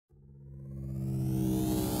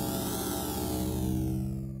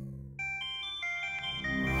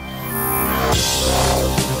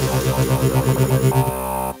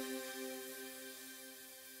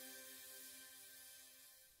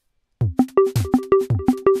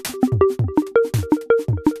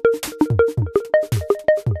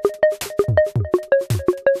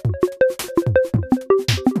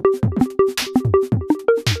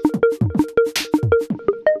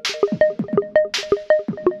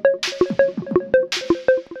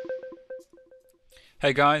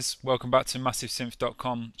Hey guys, welcome back to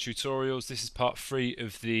MassiveSynth.com tutorials. This is part 3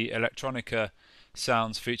 of the Electronica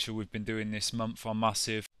Sounds feature we've been doing this month on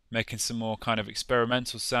Massive, making some more kind of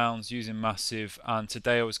experimental sounds using Massive, and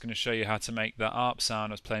today I was going to show you how to make that ARP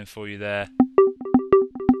sound I was playing for you there.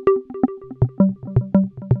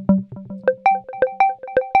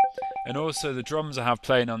 And also the drums I have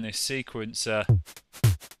playing on this sequencer,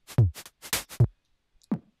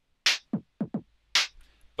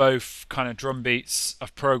 both kind of drum beats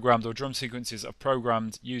I've programmed, or drum sequences I've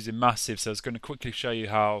programmed using Massive, so I was going to quickly show you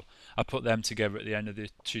how I put them together at the end of the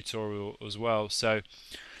tutorial as well. So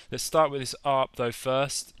let's start with this ARP though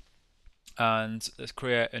first, and let's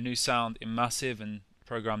create a new sound in Massive and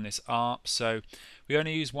program this ARP. So we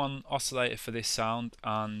only use one oscillator for this sound,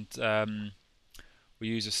 and we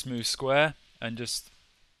use a smooth square, and just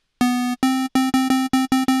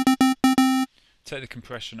take the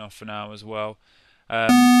compression off for now as well.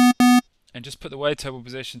 And just put the wavetable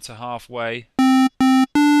position to halfway,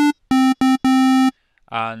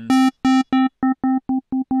 and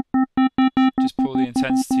just pull the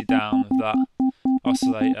intensity down of that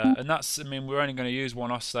oscillator. And that's, I mean, we're only going to use one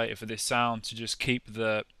oscillator for this sound to just keep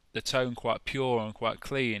the tone quite pure and quite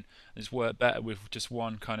clean. It's worked better with just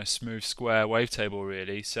one kind of smooth square wavetable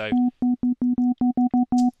really. So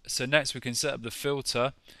next we can set up the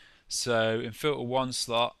filter. So in filter 1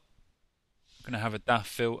 slot, I'm going to have a DAF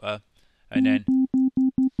filter, and then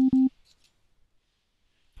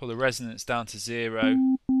pull the resonance down to 0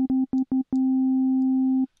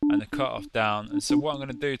 and the cutoff down. And so what I'm going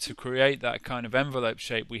to do to create that kind of envelope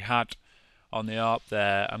shape we had on the ARP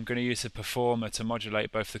there, I'm going to use a performer to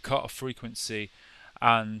modulate both the cutoff frequency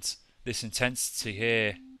and this intensity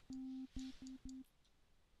here.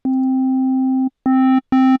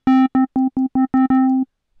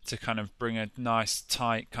 To kind of bring a nice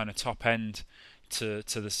tight kind of top end to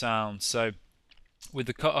the sound. So with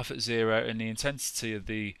the cutoff at 0 and the intensity of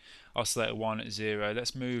the oscillator 1 at 0,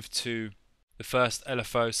 let's move to the first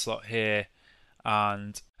LFO slot here,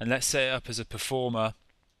 and let's set it up as a performer,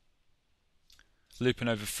 looping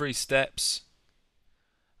over 3 steps,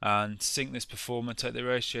 and sync this performer, take the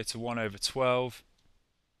ratio to 1/12,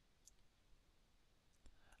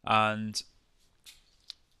 and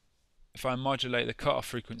if I modulate the cutoff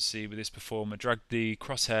frequency with this performer, drag the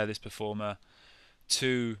crosshair of this performer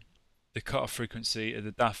to the cutoff frequency of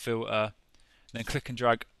the DAF filter, then click and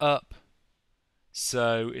drag up,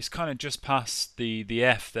 so it's kind of just past the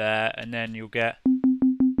F there, and then you'll got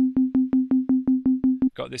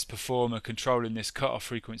this performer controlling this cutoff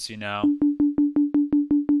frequency now.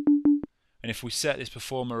 And if we set this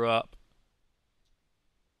performer up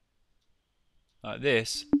like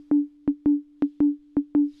this,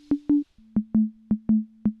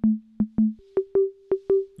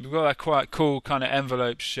 we've got that quite cool kind of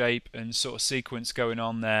envelope shape and sort of sequence going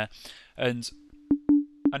on there. And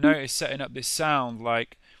I noticed setting up this sound,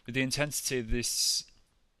 like with the intensity of this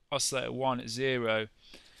oscillator 1 at 0,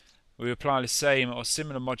 we apply the same or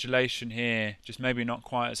similar modulation here, just maybe not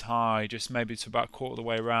quite as high, just maybe to about a quarter of the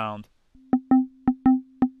way around.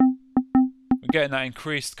 We're getting that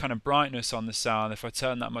increased kind of brightness on the sound if I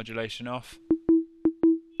turn that modulation off.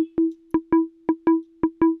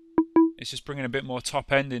 It's just bringing a bit more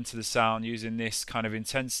top end into the sound using this kind of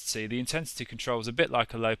intensity. The intensity control is a bit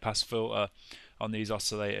like a low pass filter on these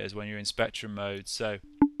oscillators when you're in spectrum mode. So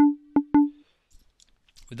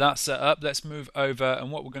with that set up, let's move over,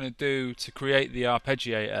 and what we're going to do to create the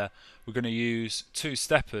arpeggiator, we're going to use 2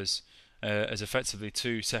 steppers as effectively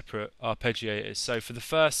 2 separate arpeggiators. So for the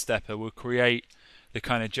first stepper, we'll create the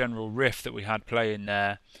kind of general riff that we had playing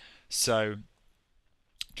there. So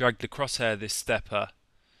drag the crosshair of this stepper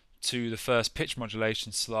to the first pitch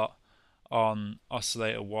modulation slot on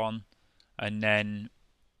oscillator 1, and then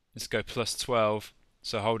let's go +12,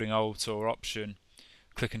 so holding Alt or Option,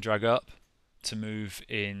 click and drag up to move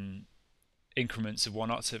in increments of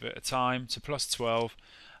 1 octave at a time to +12,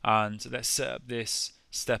 and let's set up this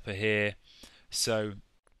stepper here. So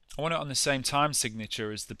I want it on the same time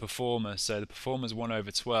signature as the performer, so the performer's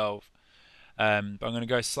 1/12, but I'm going to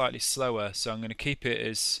go slightly slower, so I'm going to keep it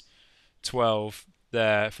as 12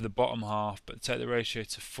 there for the bottom half, but take the ratio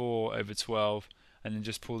to 4/12, and then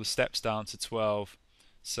just pull the steps down to 12.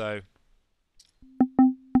 So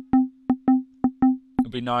it'll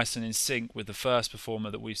be nice and in sync with the first performer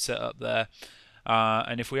that we've set up there.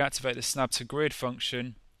 And if we activate the snap to grid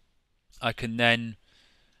function, I can then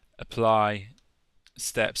apply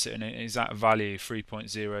steps at an exact value,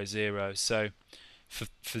 3.00. So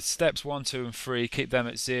for steps 1, 2 and 3, keep them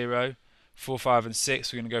at 0. 4, 5 and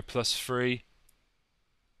 6, we're going to go +3.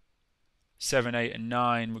 7, 8 and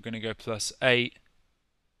 9, we're going to go +8.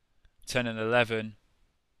 10 and 11,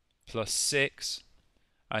 plus 6,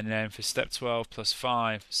 and then for step 12 plus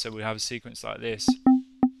 5. So we have a sequence like this.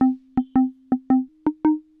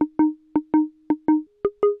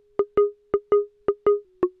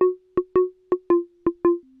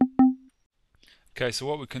 Okay, so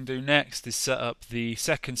what we can do next is set up the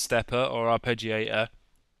second stepper or arpeggiator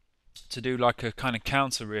to do like a kind of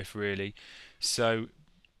counter riff really. So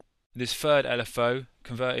this third LFO,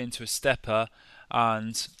 convert it into a stepper,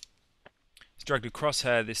 and drag the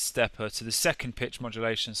crosshair this stepper to the second pitch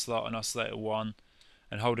modulation slot on oscillator 1,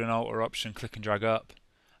 and hold an Alt or Option, click and drag up,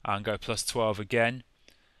 and go plus 12 again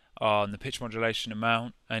on the pitch modulation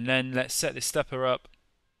amount. And then let's set this stepper up.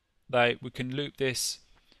 We can loop this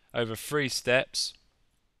over 3 steps,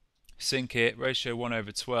 sync it, ratio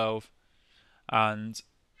 1/12, and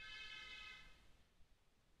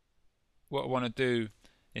what I want to do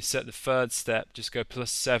is set the third step, just go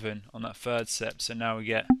plus 7 on that third step, so now we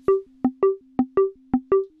get,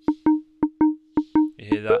 you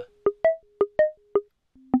hear that?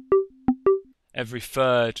 Every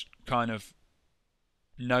third kind of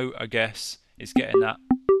note, I guess, is getting that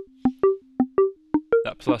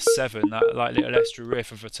plus 7, that like little extra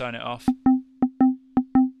riff if I turn it off.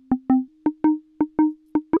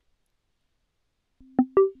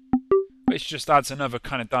 Which just adds another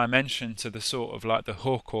kind of dimension to the sort of like the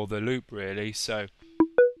hook or the loop really. So,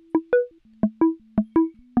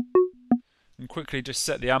 and quickly just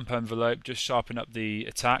set the amp envelope, just sharpen up the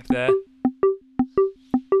attack there.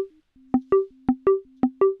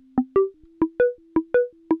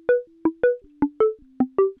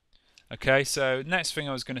 Okay, so next thing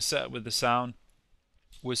I was going to set up with the sound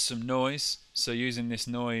was some noise. So using this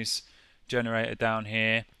noise generator down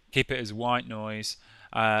here, keep it as white noise,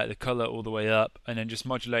 the color all the way up, and then just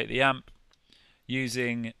modulate the amp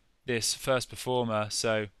using this first performer.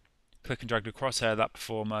 So click and drag the crosshair of that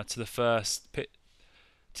performer to the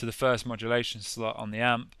first modulation slot on the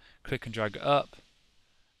amp, click and drag it up,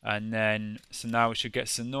 and then so now we should get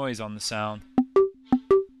some noise on the sound.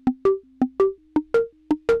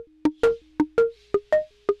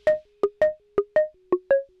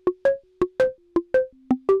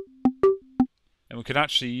 And we can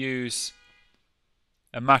actually use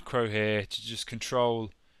a macro here to just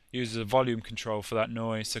use a volume control for that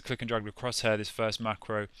noise. So click and drag the crosshair, this first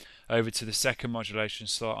macro, over to the second modulation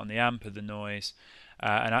slot on the amp of the noise,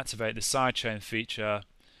 and activate the sidechain feature,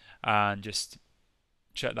 and just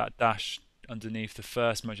check that dash underneath the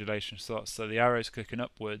first modulation slot so the arrow's clicking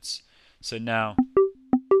upwards. So now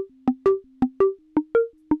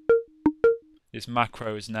this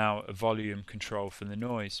macro is now a volume control for the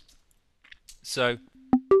noise. So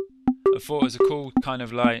I thought it was a cool kind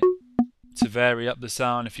of like to vary up the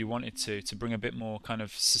sound if you wanted to bring a bit more kind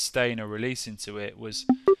of sustain or release into it, was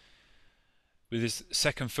with this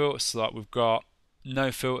second filter slot we've got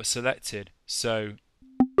no filter selected. So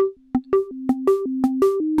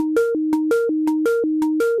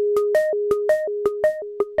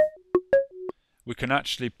we can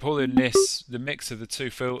actually pull in the mix of the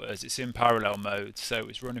two filters. It's in parallel mode, so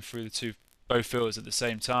it's running through both filters at the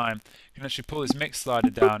same time. You can actually pull this mix slider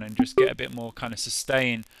down and just get a bit more kind of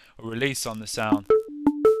sustain or release on the sound.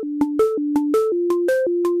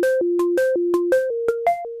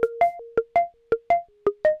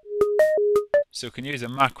 So we can use a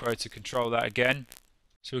macro to control that again.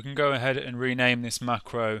 So we can go ahead and rename this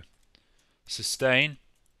macro sustain.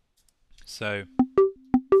 So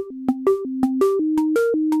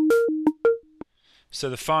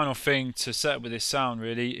the final thing to set up with this sound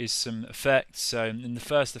really is some effects. So in the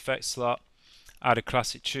first effect slot, add a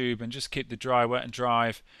classic tube and just keep the dry, wet and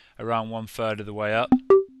drive around 1/3 of the way up.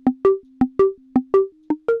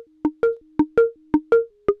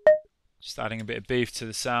 Just adding a bit of beef to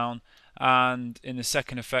the sound. And in the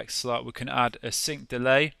second effect slot we can add a sync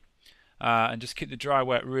delay, and just keep the dry,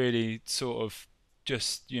 wet really sort of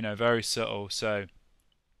just, you know, very subtle. So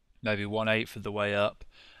maybe 1/8 of the way up,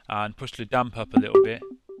 and push the damp up a little bit.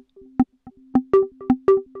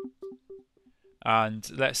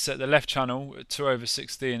 And let's set the left channel at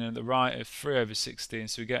 2/16 and the right at 3/16,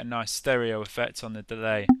 so we get a nice stereo effect on the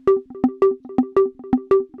delay.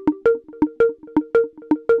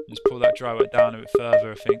 Just pull that dry wet down a bit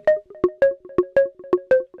further, I think.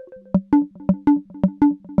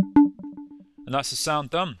 And that's the sound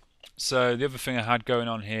done. So the other thing I had going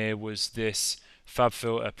on here was this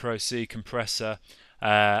FabFilter Pro C compressor.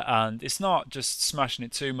 And it's not just smashing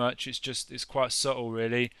it too much, it's quite subtle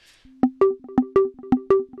really.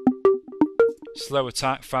 Slow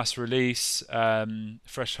attack, fast release,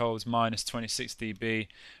 thresholds minus 26 dB,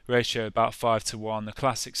 ratio about 5:1, the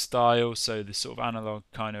classic style, so the sort of analog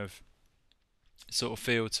kind of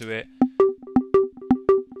feel to it.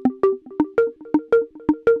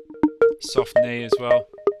 soft knee as well.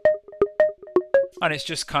 And it's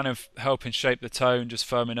just kind of helping shape the tone, just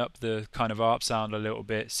firming up the kind of ARP sound a little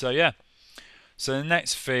bit. So yeah. So the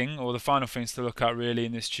next thing, or the final things to look at really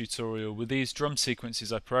in this tutorial, were these drum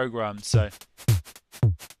sequences I programmed. So,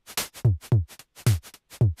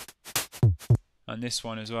 and this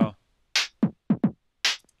one as well.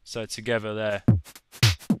 So together there.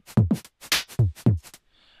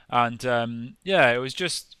 And yeah, it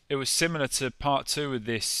was similar to part 2 of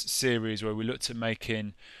this series where we looked at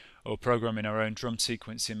making or programming our own drum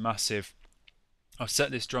sequence in Massive. I've set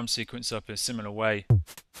this drum sequence up in a similar way.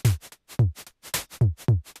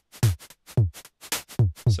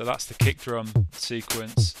 So that's the kick drum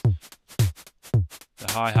sequence,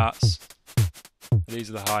 the hi-hats. These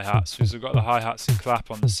are the hi-hats, because we've got the hi-hats and clap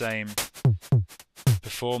on the same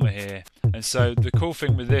performer here. And so the cool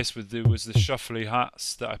thing with this was the shuffly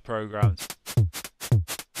hats that I programmed.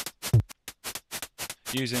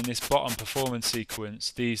 Using this bottom performance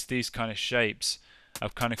sequence, these kind of shapes,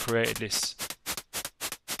 I've kind of created this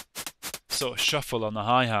sort of shuffle on the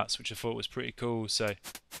hi-hats, which I thought was pretty cool. So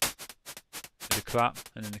the clap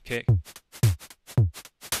and then the kick.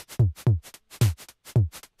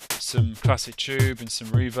 Some classic tube and some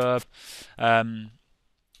reverb. And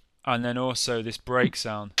then also this break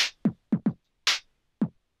sound.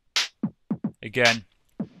 Again,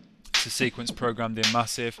 it's a sequence programmed in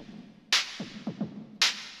Massive.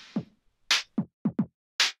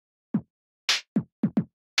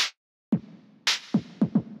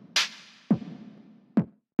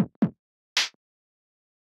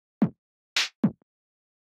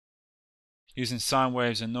 Using sine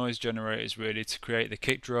waves and noise generators really to create the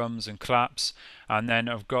kick drums and claps. And then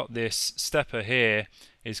I've got this stepper here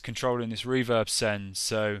is controlling this reverb send,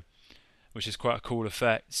 so which is quite a cool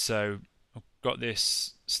effect. So I've got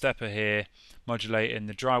this stepper here modulating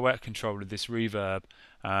the dry wet control of this reverb,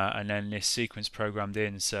 and then this sequence programmed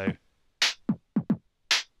in. So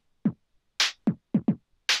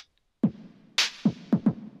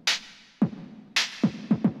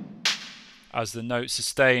as the note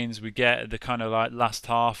sustains, we get the kind of like last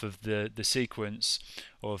half of the sequence,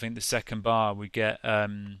 or I think the second bar, we get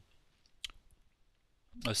the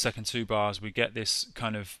second 2 bars, we get this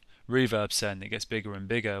kind of reverb send that gets bigger and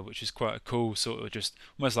bigger, which is quite a cool sort of, just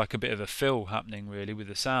almost like a bit of a fill happening really with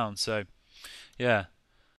the sound. So yeah.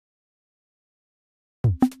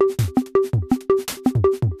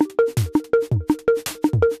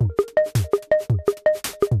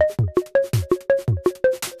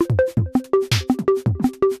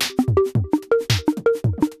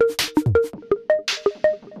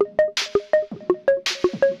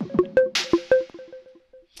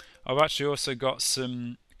 I've actually also got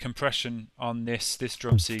some compression on this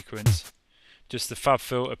drum sequence, just the Fab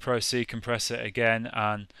Filter Pro C compressor again,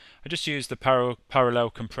 and I just used the parallel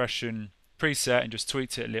compression preset and just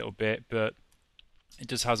tweaked it a little bit, but it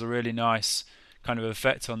just has a really nice kind of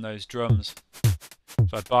effect on those drums.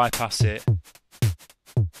 If I bypass it,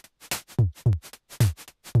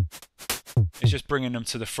 it's just bringing them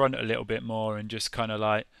to the front a little bit more and just kind of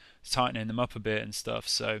like tightening them up a bit and stuff.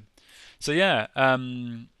 So yeah,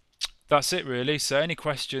 that's it really. So any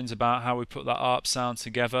questions about how we put that ARP sound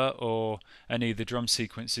together, or any of the drum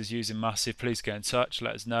sequences using Massive, please get in touch,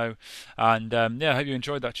 let us know. And yeah, I hope you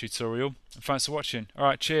enjoyed that tutorial, and thanks for watching.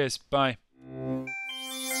 Alright, cheers, bye.